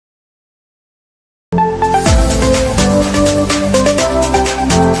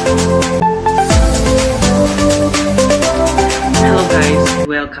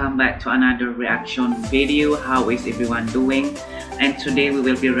welcome back to another reaction video. How is everyone doing? And today we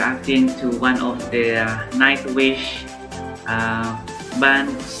will be reacting to one of the Nightwish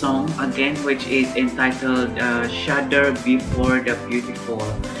band song again, which is entitled Shudder Before the Beautiful,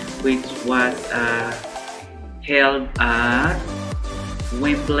 which was held at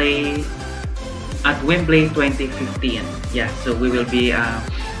Wembley 2015. Yeah, so we will be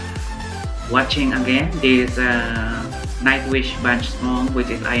watching again this Nightwish band song,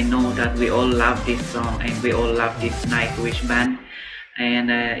 which is, I know that we all love this song and we all love this Nightwish band. And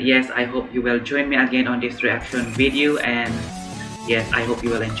yes, I hope you will join me again on this reaction video, and yes, I hope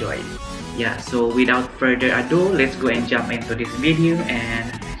you will enjoy it. Yeah, so without further ado, let's go and jump into this video and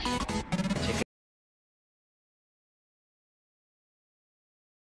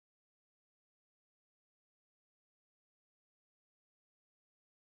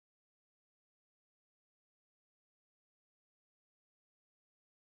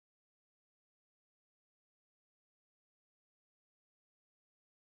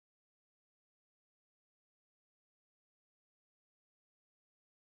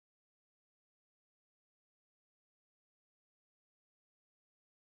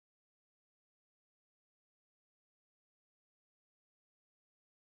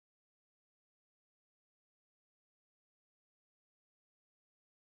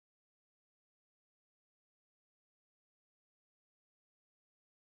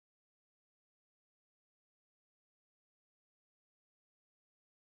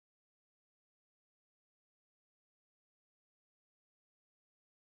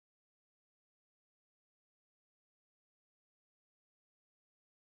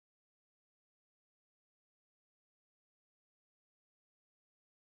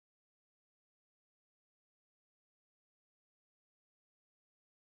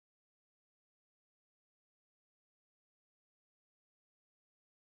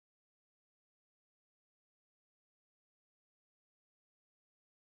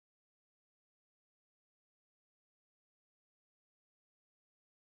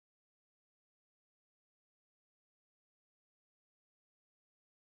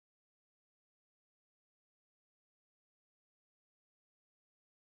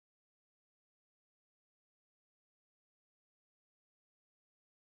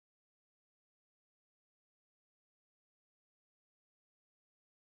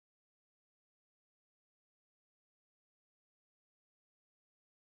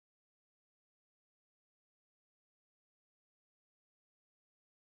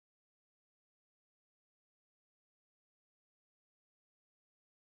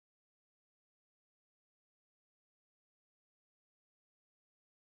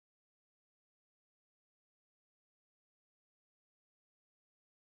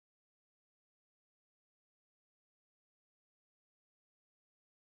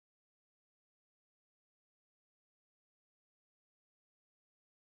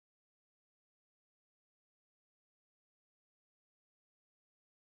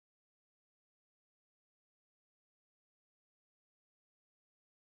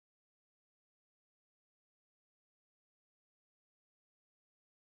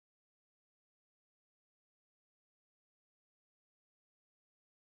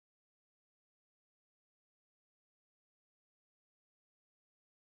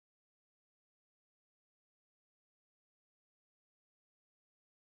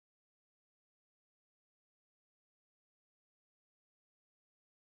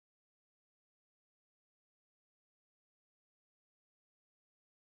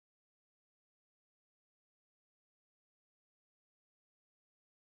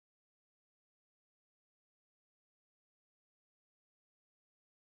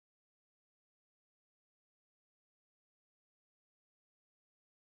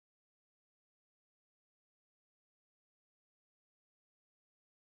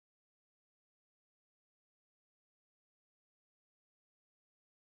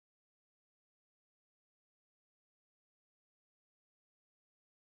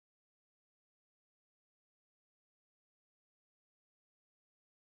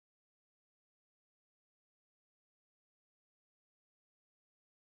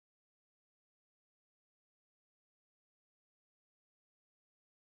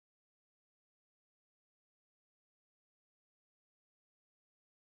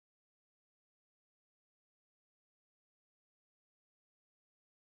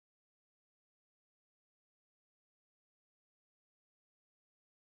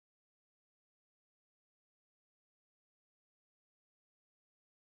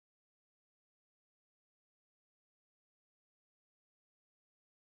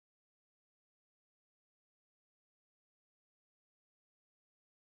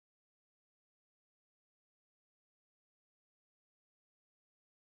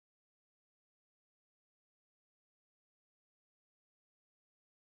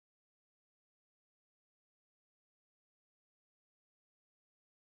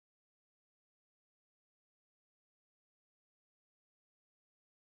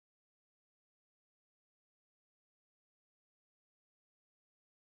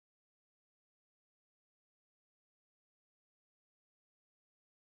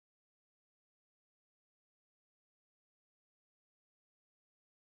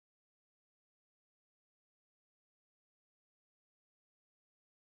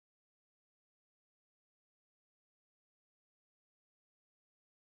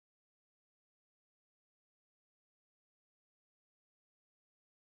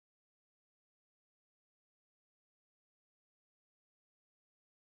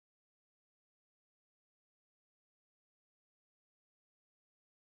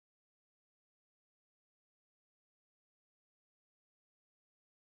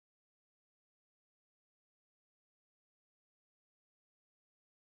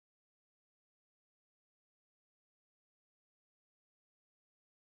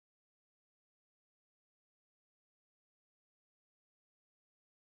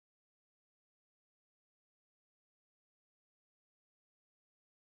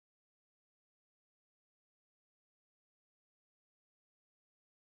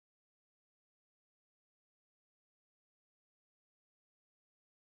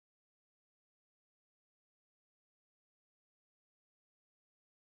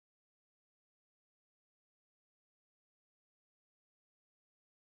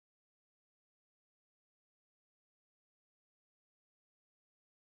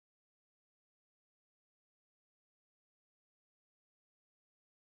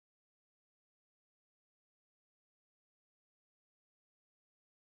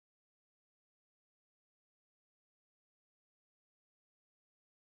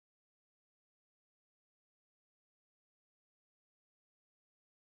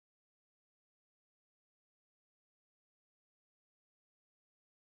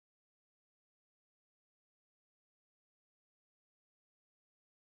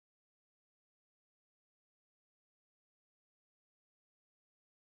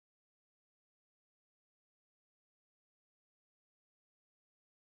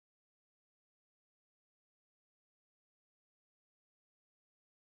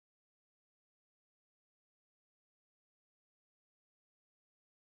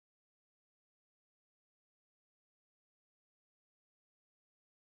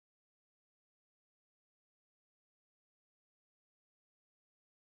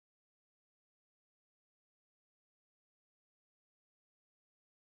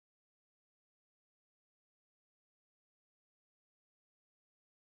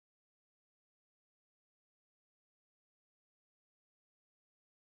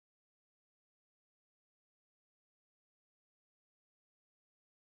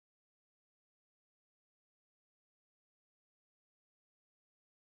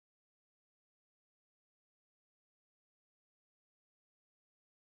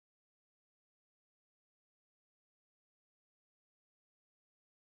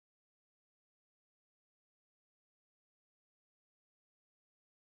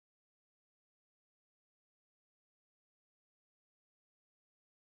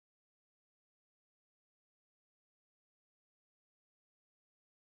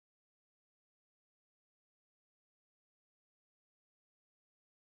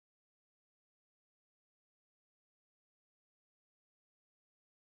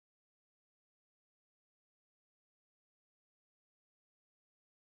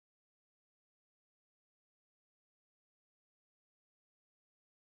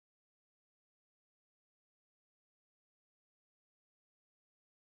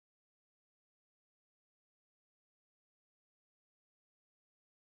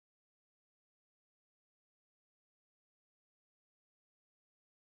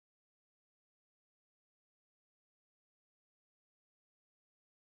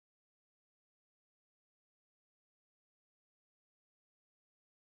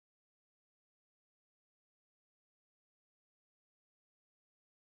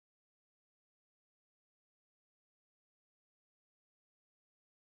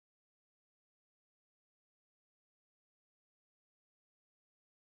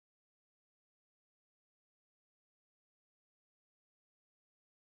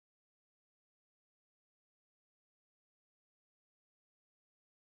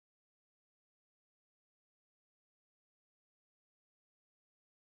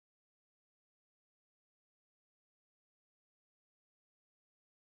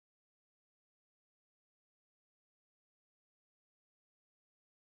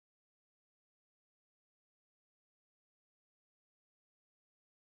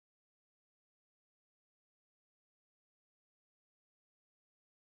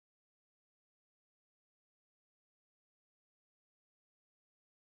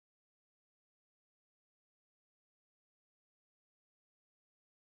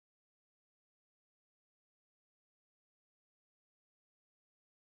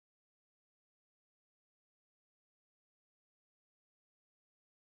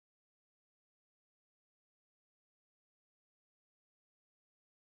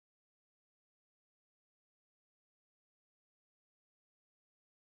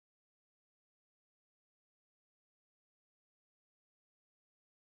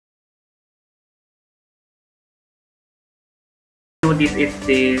know this is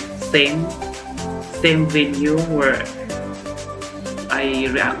the same venue where I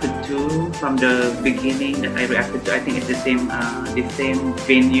reacted to from the beginning. That I reacted to, I think it's the same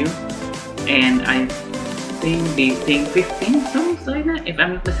venue, and I think they sing 15 songs like that. If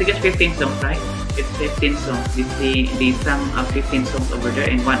I'm not mistaken, 15 songs, right? It's 15 songs. They sang 15 songs over there,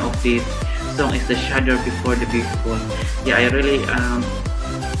 and one of these song is the Shudder Before the Beautiful. Yeah, I really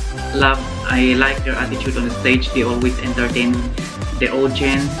I like their attitude on the stage. They always entertain the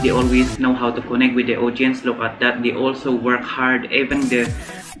audience. They always know how to connect with the audience. Look at that. They also work hard. Even the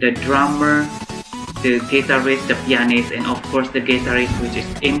drummer, the guitarist, the pianist, and of course the guitarist, which is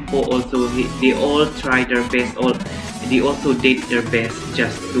Impo, also they all try their best. They also did their best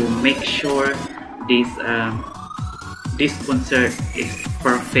just to make sure this concert is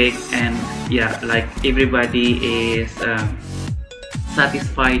perfect, and yeah, like everybody is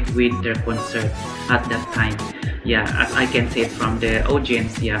satisfied with their concert at that time. Yeah, as I can see it from the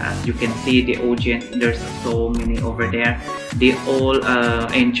audience. Yeah, as you can see the audience, there's so many over there. They all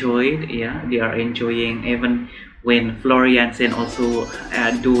enjoyed. Yeah, they are enjoying. Even when Floriansen also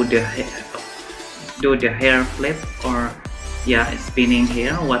do the hair flip, or yeah, spinning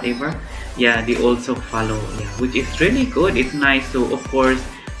hair, whatever. Yeah, they also follow. Yeah, which is really good. It's nice. So of course,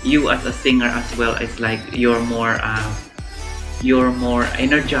 you as a singer as well, it's like you're more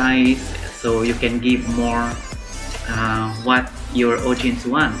energized, so you can give more what your audience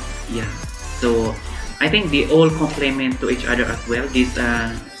wants. Yeah, so I think they all complement to each other as well, this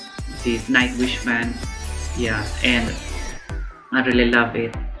Nightwish band. Yeah, and I really love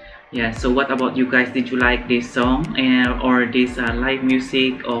it. Yeah, so what about you guys? Did you like this song or this live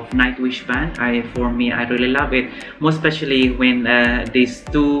music of Nightwish band? For me, I really love it, most especially when these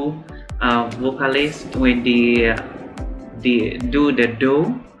two vocalists, when they do the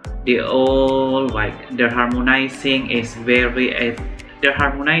do, they all like their harmonizing is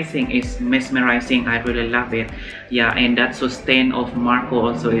mesmerizing. I really love it. Yeah, and that sustain of Marco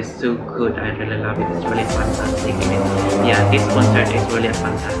also is so good. I really love it. It's really fantastic. Yeah, this concert is really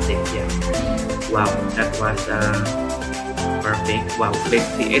fantastic. Yeah, wow, that was perfect. Wow, let's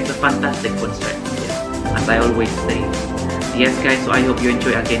see, it's a fantastic concert. Yeah, as I always say. Yes guys, so I hope you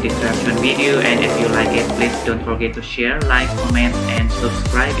enjoy again this reaction video, and if you like it, please don't forget to share, like, comment, and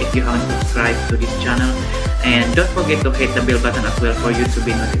subscribe if you haven't subscribed to this channel, and don't forget to hit the bell button as well for you to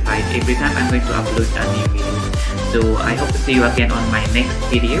be notified every time I'm going to upload a new video. So I hope to see you again on my next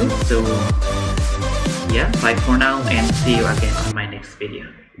video. So yeah, bye for now, and see you again on my next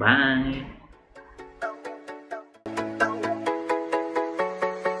video. Bye.